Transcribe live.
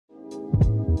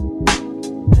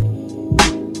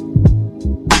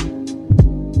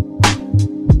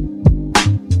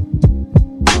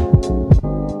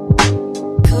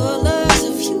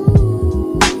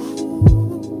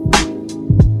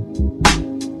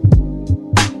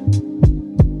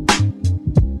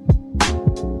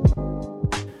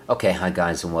Okay, hi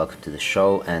guys and welcome to the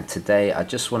show, and today I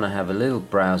just want to have a little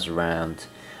browse around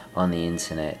on the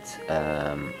internet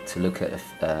to look at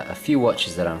a few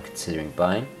watches that I'm considering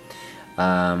buying.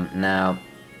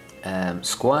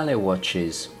 Squale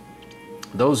watches,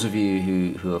 those of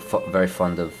you who are very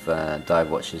fond of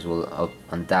dive watches will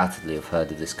undoubtedly have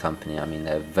heard of this company. I mean,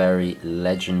 they're very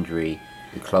legendary,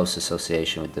 the close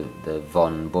association with the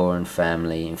von Boren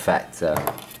family. In fact,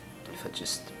 if I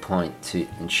just point to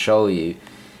and show you,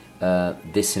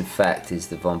 this in fact is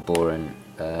the von Boren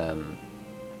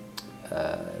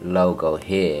logo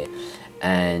here,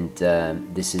 and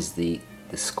this is the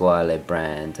Squale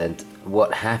brand. And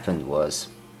what happened was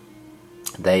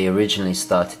they originally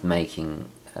started making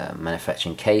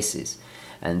manufacturing cases,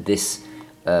 and this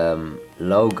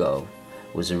logo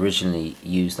was originally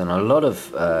used on a lot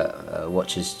of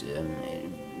watches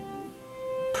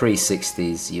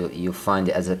pre-60s. You'll find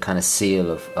it as a kind of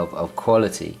seal of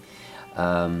quality.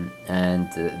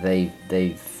 And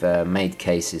they've made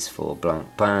cases for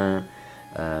Blancpain,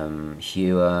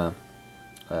 Hua,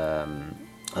 a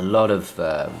lot of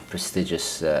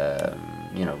prestigious,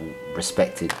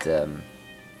 respected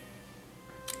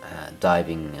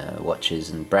diving watches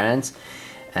and brands.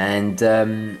 And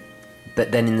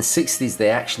but then in the 60s they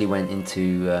actually went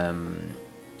into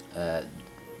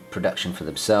production for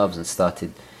themselves and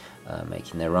started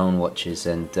making their own watches,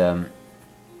 and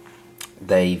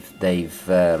they've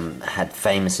had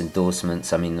famous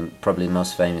endorsements. I mean, probably the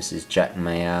most famous is Jacques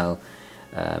Mayall,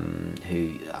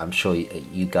 who I'm sure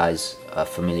you guys are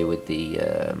familiar with, the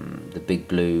Big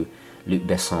Blue Luc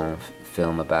Besson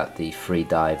film about the free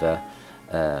diver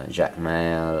Jacques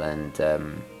Mayall, and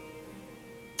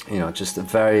just a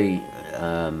very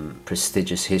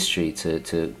prestigious history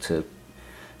to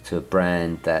a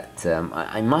brand that,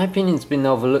 in my opinion, has been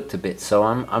overlooked a bit. So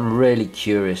I'm really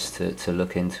curious to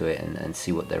look into it and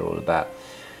see what they're all about.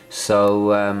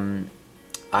 So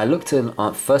I looked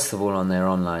at, first of all, on their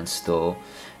online store.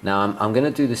 Now I'm going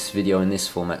to do this video in this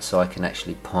format so I can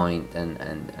actually point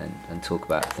and talk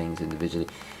about things individually.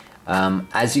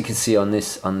 As you can see on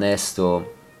their store,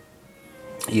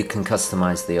 you can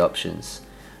customize the options.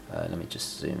 Let me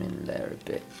just zoom in there a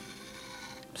bit.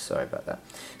 Sorry about that.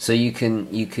 So you can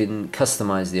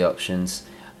customize the options.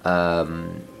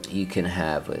 You can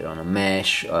have it on a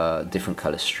mesh, different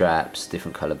color straps,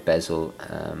 different color bezel,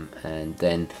 and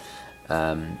then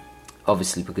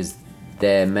obviously, because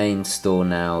their main store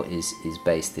now is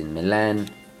based in Milan,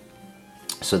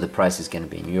 so the price is going to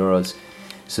be in euros.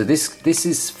 So this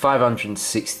is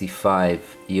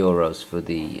 565 euros for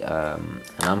the and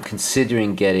I'm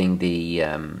considering getting the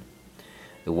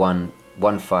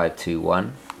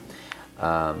 1521,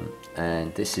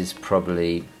 and this is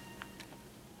probably,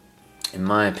 in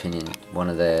my opinion, one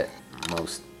of their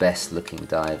most best looking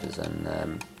divers.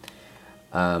 And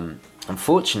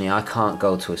unfortunately I can't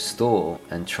go to a store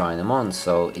and try them on,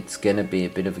 so it's gonna be a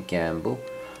bit of a gamble,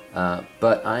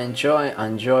 but I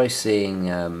enjoy seeing,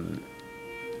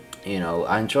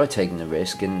 I enjoy taking the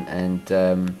risk, and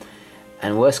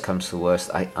worst comes to worst,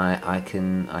 I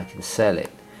can sell it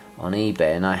on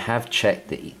eBay, and I have checked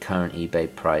the current eBay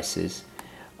prices.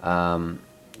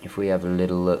 If we have a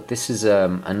little look, this is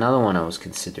another one I was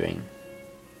considering.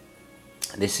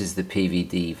 This is the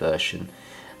PVD version,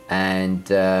 and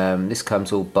this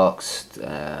comes all boxed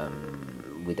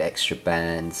with extra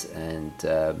bands, and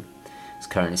it's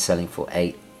currently selling for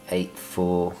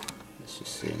 849. Let's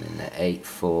just zoom in there,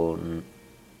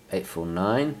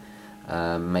 849.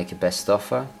 Make a best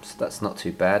offer, so that's not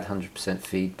too bad. 100%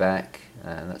 feedback,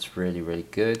 that's really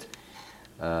good.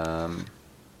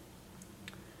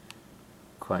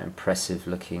 Quite impressive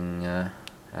looking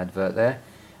advert there.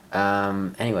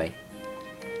 Anyway,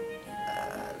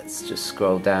 let's just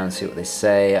scroll down and see what they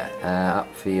say.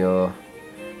 Up for your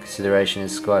consideration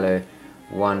is Squale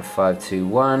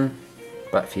 1521,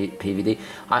 but for PVD.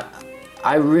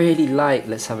 I really like,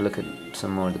 let's have a look at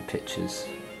some more of the pictures.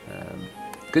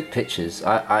 Good pictures.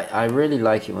 I really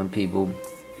like it when people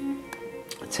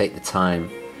take the time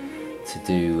to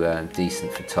do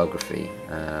decent photography.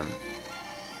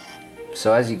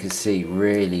 So as you can see,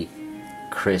 really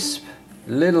crisp,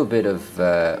 little bit of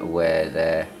wear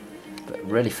there, but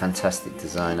really fantastic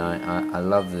design. I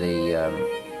love the, I'm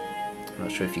not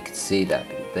sure if you could see that,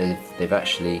 but they've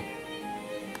actually,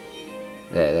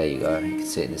 there you go, you can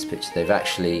see it in this picture, they've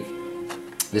actually,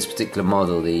 this particular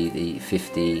model, the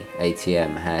 50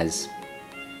 ATM, has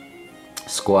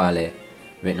Squale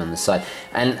written on the side,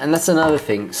 and that's another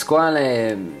thing.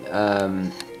 Squale,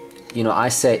 I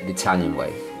say it the Italian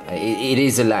way. It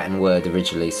is a Latin word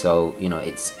originally, so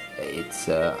it's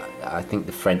I think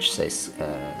the French says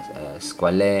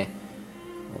Squale,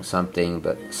 or something,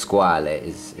 but Squale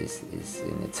is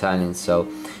in Italian. So,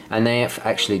 and they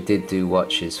actually did do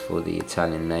watches for the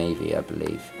Italian Navy, I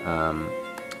believe.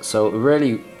 So a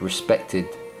really respected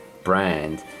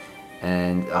brand,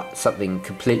 and something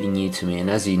completely new to me. And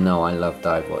as you know, I love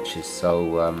dive watches,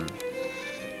 so I'm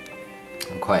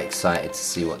quite excited to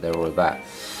see what they're all about.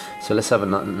 So let's have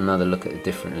another look at a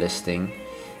different listing.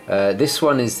 This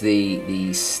one is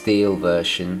the steel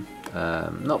version.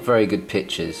 Not very good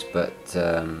pictures, but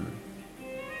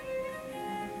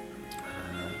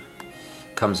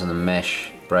comes on a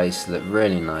mesh bracelet,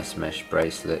 really nice mesh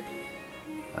bracelet.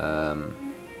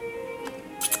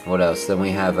 What else? Then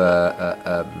we have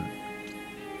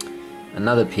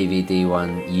another PVD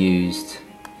one used,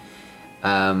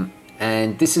 and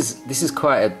this is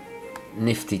quite a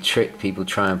nifty trick people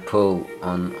try and pull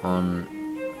on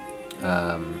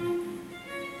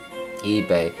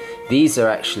eBay. These are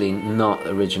actually not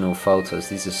original photos,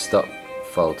 these are stock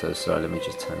photos. Sorry, let me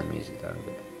just turn the music down a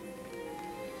bit,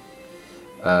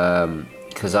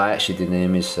 because I actually did an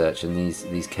image search and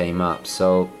these came up.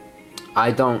 So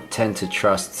I don't tend to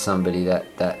trust somebody that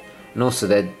and also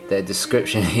their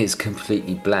description is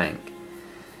completely blank.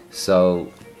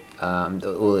 So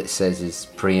all it says is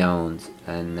pre-owned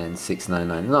and then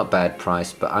 $6.99. Not a bad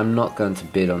price, but I'm not going to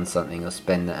bid on something or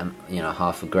spend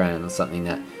half a grand on something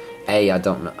that A,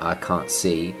 I can't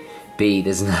see, B,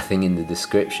 there's nothing in the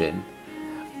description.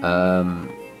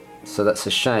 So that's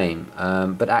a shame.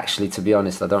 But actually, to be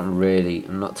honest, I'm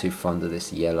not too fond of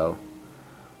this yellow.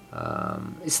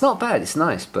 It's not bad, it's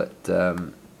nice, but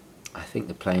I think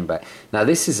the plain back. Now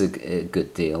this is a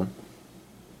good deal.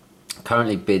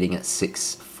 Currently bidding at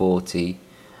 $6.40,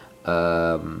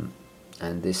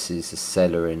 and this is a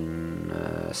seller in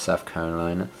South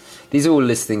Carolina. These are all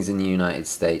listings in the United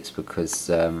States because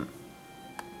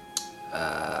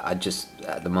I just,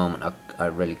 at the moment, I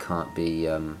really can't be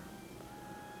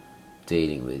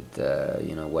dealing with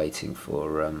waiting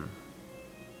for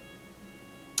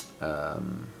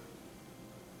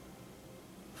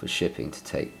shipping to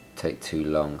take too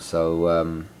long.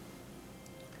 So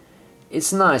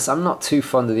it's nice. I'm not too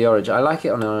fond of the orange. I like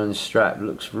it on an orange strap. It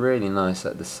looks really nice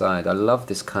at the side. I love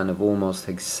this kind of almost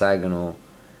hexagonal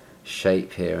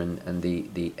shape here, and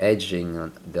the edging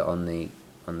on the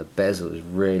bezel is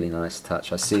really nice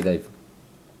touch. I see they've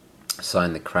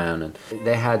signed the crown, and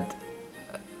they had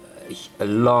a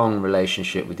long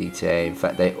relationship with ETA. In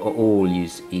fact, they all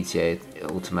use ETA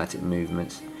automatic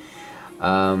movements.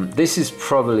 This is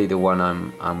probably the one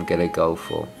I'm gonna go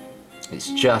for. It's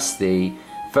just the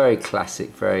very classic,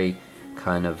 very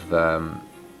kind of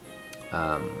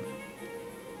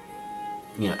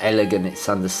elegant. It's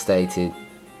understated,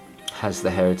 has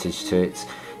the heritage to it.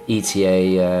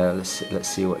 ETA. Let's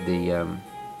see what the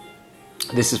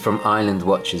this is from Island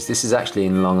Watches. This is actually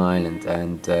in Long Island,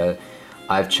 and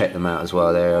I've checked them out as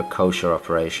well. They're a kosher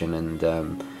operation and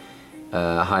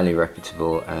highly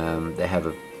reputable. They have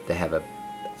a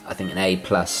I think an A+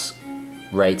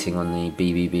 rating on the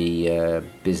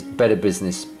BBB Better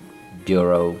Business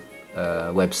Bureau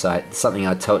website. Something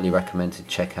I totally recommend to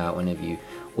check out whenever you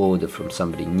order from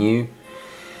somebody new.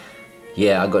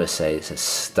 Yeah, I gotta say, it's a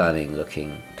stunning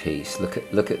looking piece. Look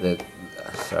at the.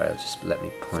 Sorry, let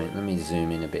me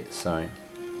zoom in a bit. Sorry.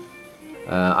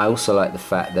 I also like the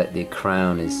fact that the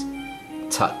crown is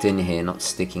tucked in here, not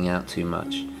sticking out too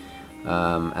much.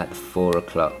 At the 4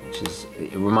 o'clock,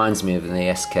 it reminds me of the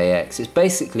SKX. It's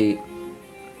basically,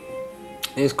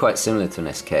 it is quite similar to an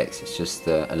SKX. It's just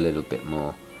a little bit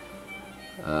more,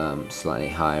 slightly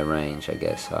higher range, I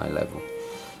guess, high level.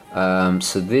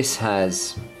 So this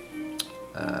has,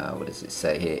 what does it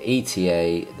say here?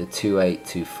 ETA, the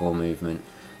 2824 movement,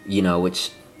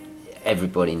 which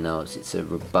everybody knows. It's a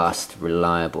robust,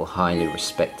 reliable, highly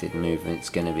respected movement. It's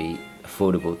going to be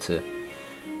affordable to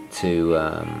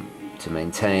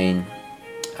maintain.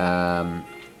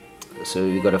 So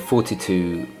we've got a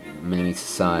 42mm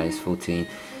size, 14.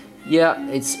 Yeah,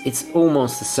 it's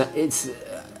almost the same. It's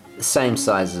the same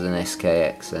size as an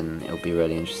SKX, and it'll be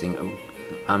really interesting.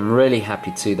 I'm really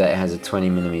happy too that it has a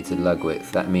 20mm lug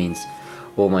width. That means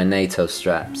all my NATO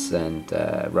straps and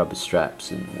rubber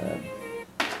straps, and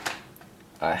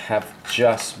I have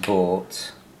just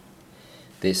bought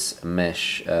this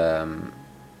mesh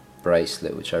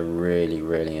bracelet, which I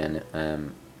really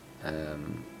am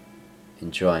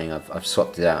enjoying. I've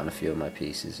swapped it out on a few of my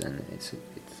pieces, and it's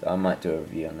I might do a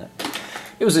review on that.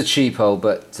 It was a cheapo,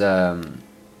 but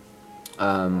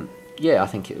yeah, I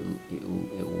think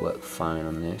it'll work fine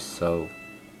on this. So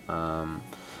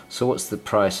so what's the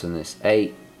price on this?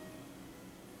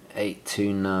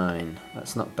 $829.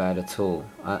 That's not bad at all.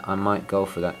 I might go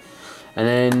for that. And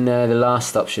then the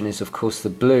last option is of course the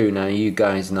blue. Now you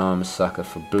guys know I'm a sucker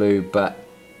for blue, but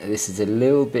this is a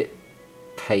little bit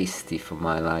pasty for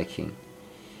my liking.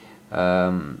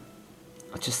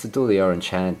 I just adore the orange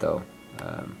hand though.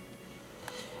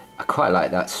 I quite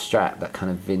like that strap, that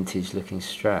kind of vintage looking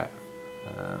strap.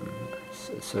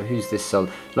 So who's this sold?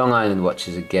 Long Island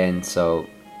watches again, so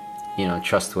you know,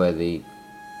 trustworthy,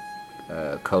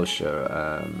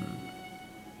 kosher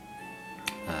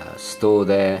store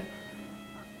there.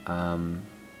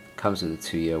 Comes with a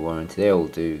 2-year warranty. They all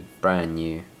do, brand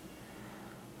new.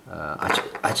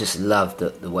 I just love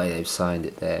the way they've signed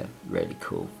it there. Really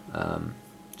cool.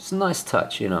 It's a nice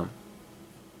touch, you know.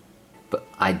 But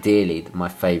ideally, my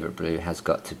favourite blue has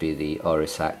got to be the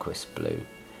Oris Aquis blue,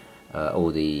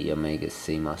 or the Omega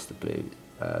Seamaster blue.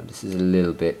 This is a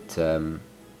little bit.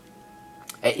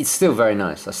 It's still very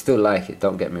nice. I still like it.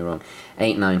 Don't get me wrong.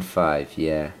 895,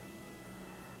 yeah.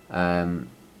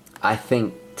 I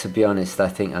think, to be honest, I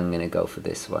think I'm gonna go for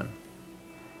this one.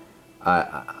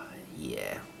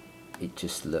 Yeah, it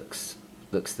just looks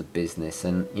the business,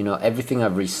 and you know, everything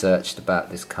I've researched about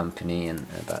this company and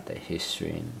about their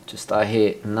history, and just I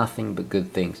hear nothing but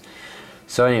good things.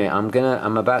 So anyway,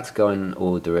 I'm about to go and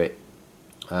order it.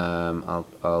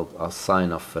 I'll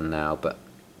sign off for now, but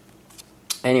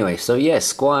anyway, so yeah,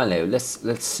 Squale.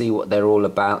 Let's see what they're all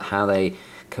about, how they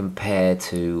compare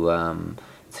to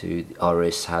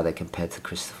Oris, how they compare to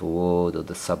Christopher Ward or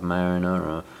the Submariner,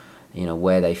 or you know,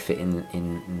 where they fit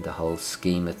in the whole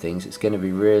scheme of things. It's going to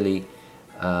be really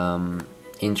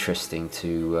interesting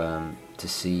to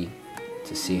see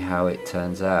how it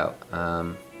turns out.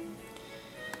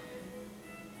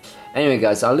 Anyway,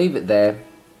 guys, I'll leave it there.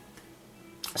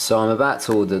 So I'm about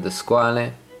to order the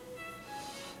Squale,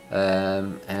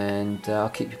 and I'll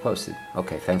keep you posted.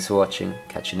 Okay, thanks for watching.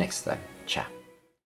 Catch you next time. Ciao.